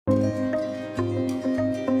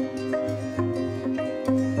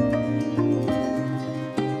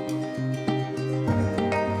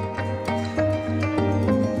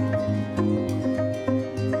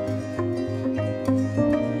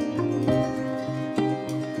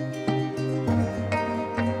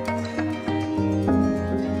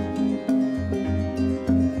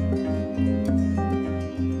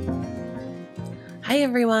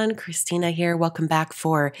everyone, Christina here. Welcome back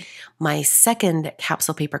for my second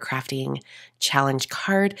capsule paper crafting challenge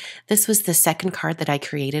card. This was the second card that I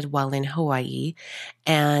created while in Hawaii,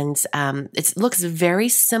 and it looks very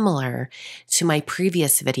similar to my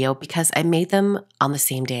previous video because I made them on the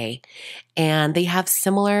same day, and they have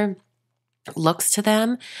similar looks to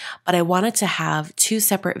them, but I wanted to have two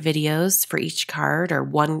separate videos for each card, or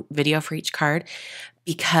one video for each card,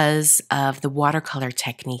 because of the watercolor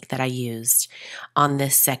technique that I used on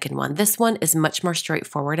this second one. This one is much more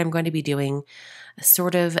straightforward. I'm going to be doing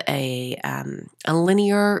sort of a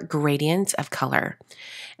linear gradient of color,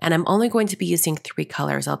 and I'm only going to be using three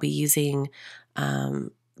colors. I'll be using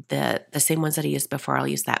the same ones that I used before. I'll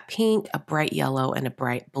use that pink, a bright yellow, and a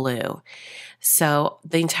bright blue. So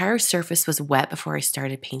the entire surface was wet before I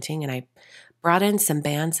started painting, and I brought in some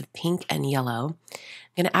bands of pink and yellow.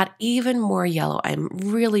 I'm going to add even more yellow. I'm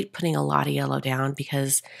really putting a lot of yellow down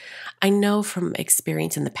because I know from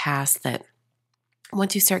experience in the past that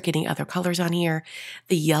once you start getting other colors on here,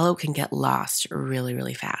 the yellow can get lost really,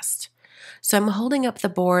 really fast. So I'm holding up the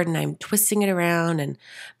board and I'm twisting it around and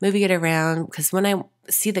moving it around because when I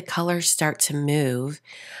see the colors start to move,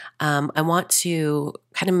 I want to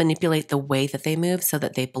kind of manipulate the way that they move so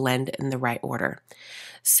that they blend in the right order.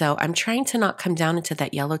 So I'm trying to not come down into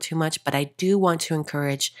that yellow too much, but I do want to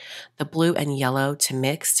encourage the blue and yellow to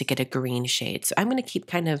mix to get a green shade. So I'm going to keep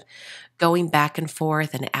kind of going back and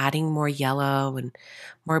forth and adding more yellow and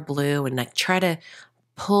more blue, and like try to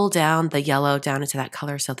pull down the yellow down into that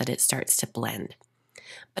color so that it starts to blend.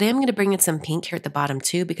 But I am going to bring in some pink here at the bottom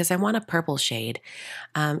too because I want a purple shade.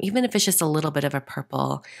 Even if it's just a little bit of a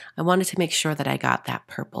purple, I wanted to make sure that I got that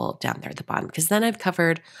purple down there at the bottom because then I've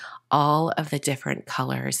covered all of the different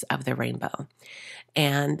colors of the rainbow.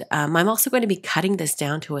 And I'm also going to be cutting this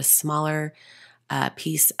down to a smaller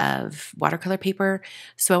piece of watercolor paper.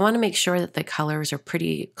 So I want to make sure that the colors are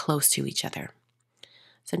pretty close to each other.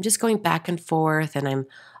 So I'm just going back and forth and I'm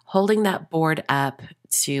holding that board up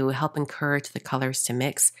to help encourage the colors to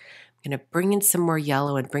mix. I'm going to bring in some more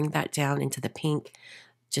yellow and bring that down into the pink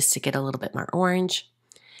just to get a little bit more orange.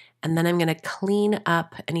 And then I'm going to clean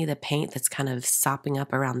up any of the paint that's kind of sopping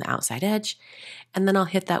up around the outside edge. And then I'll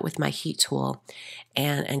hit that with my heat tool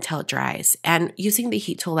until it dries. And using the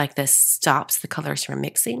heat tool like this stops the colors from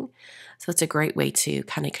mixing. So it's a great way to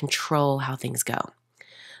kind of control how things go.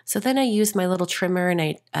 So then I use my little trimmer and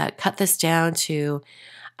I cut this down to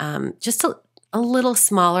just a little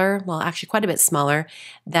smaller, well, actually quite a bit smaller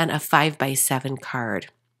than a 5x7 card.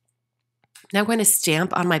 Now I'm going to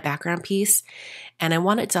stamp on my background piece, and I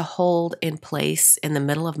want it to hold in place in the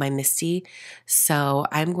middle of my MISTI. So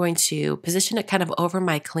I'm going to position it kind of over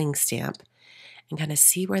my cling stamp and kind of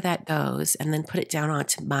see where that goes, and then put it down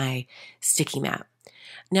onto my sticky mat.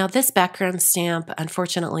 Now this background stamp,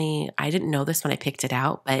 unfortunately, I didn't know this when I picked it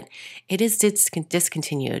out, but it is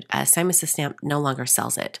discontinued. SSS Stamp no longer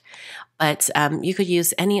sells it. But you could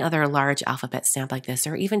use any other large alphabet stamp like this,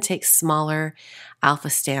 or even take smaller alpha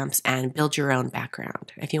stamps and build your own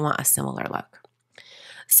background if you want a similar look.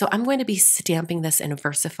 So I'm going to be stamping this in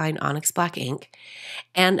VersaFine Onyx Black ink.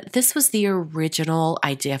 And this was the original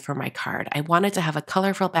idea for my card. I wanted to have a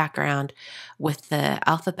colorful background with the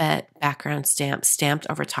alphabet background stamp stamped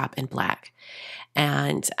over top in black.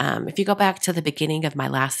 And if you go back to the beginning of my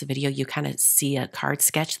last video, you kind of see a card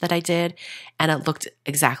sketch that I did, and it looked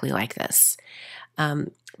exactly like this.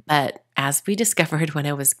 But as we discovered when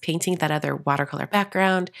I was painting that other watercolor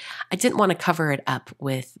background, I didn't want to cover it up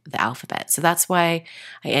with the alphabet. So that's why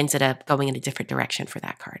I ended up going in a different direction for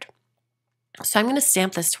that card. So I'm going to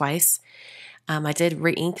stamp this twice. I did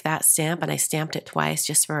re-ink that stamp, and I stamped it twice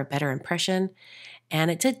just for a better impression. And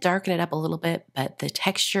it did darken it up a little bit, but the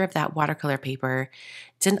texture of that watercolor paper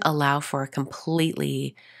didn't allow for a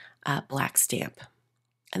completely black stamp.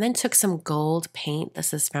 And then took some gold paint.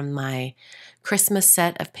 This is from my Christmas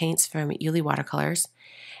set of paints from Yuli Watercolors.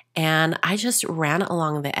 And I just ran it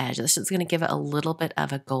along the edge. This is going to give it a little bit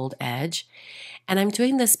of a gold edge. And I'm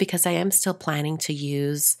doing this because I am still planning to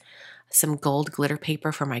use some gold glitter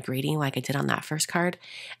paper for my grading like I did on that first card.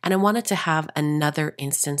 And I wanted to have another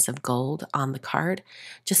instance of gold on the card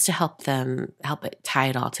just to help it tie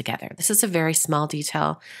it all together. This is a very small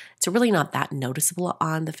detail. It's really not that noticeable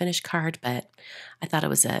on the finished card, but I thought it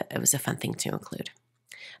was a fun thing to include.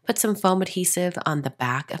 Put some foam adhesive on the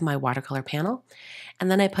back of my watercolor panel,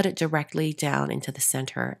 and then I put it directly down into the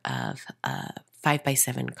center of a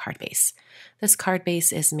 5x7 card base. This card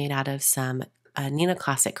base is made out of some Neenah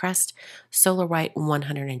Classic Crest Solar White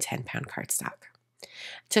 110-pound cardstock.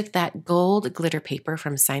 Took that gold glitter paper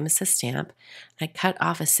from SSS Stamp, and I cut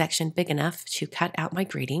off a section big enough to cut out my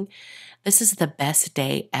grading. This is the Best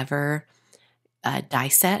Day Ever die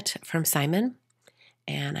set from Simon.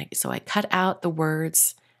 And so I cut out the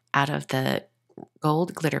words out of the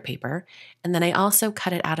gold glitter paper. And then I also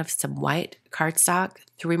cut it out of some white cardstock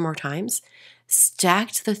 3 more times,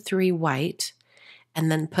 stacked the 3 white,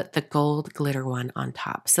 and then put the gold glitter one on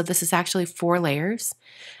top. So this is actually 4 layers,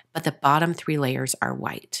 but the bottom 3 layers are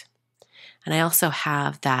white. And I also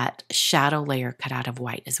have that shadow layer cut out of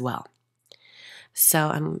white as well. So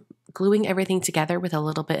I'm gluing everything together with a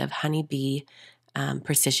little bit of honeybee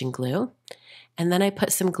precision glue. And then I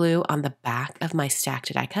put some glue on the back of my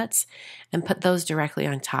stacked die cuts and put those directly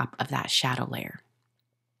on top of that shadow layer.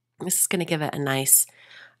 This is going to give it a nice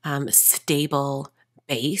stable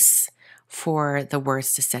base for the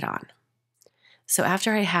words to sit on. So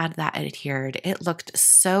after I had that adhered, it looked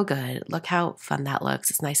so good. Look how fun that looks.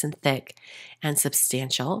 It's nice and thick and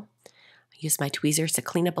substantial. I used my tweezers to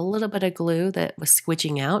clean up a little bit of glue that was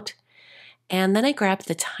squidging out. And then I grabbed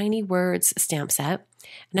the Tiny Words stamp set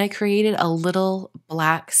and I created a little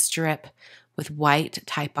black strip with white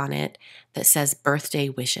type on it that says birthday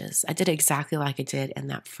wishes. I did exactly like I did in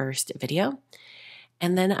that first video.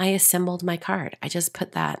 And then I assembled my card. I just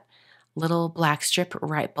put that little black strip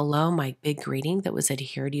right below my big greeting that was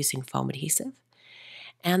adhered using foam adhesive.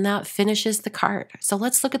 And that finishes the card. So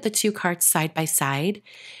let's look at the 2 cards side by side,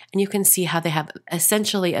 and you can see how they have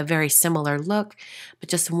essentially a very similar look, but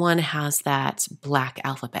just one has that black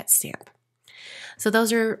alphabet stamp. So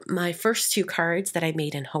those are my first 2 cards that I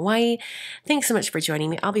made in Hawaii. Thanks so much for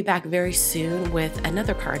joining me. I'll be back very soon with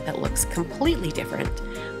another card that looks completely different.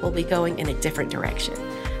 We'll be going in a different direction.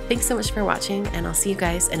 Thanks so much for watching, and I'll see you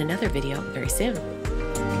guys in another video very soon.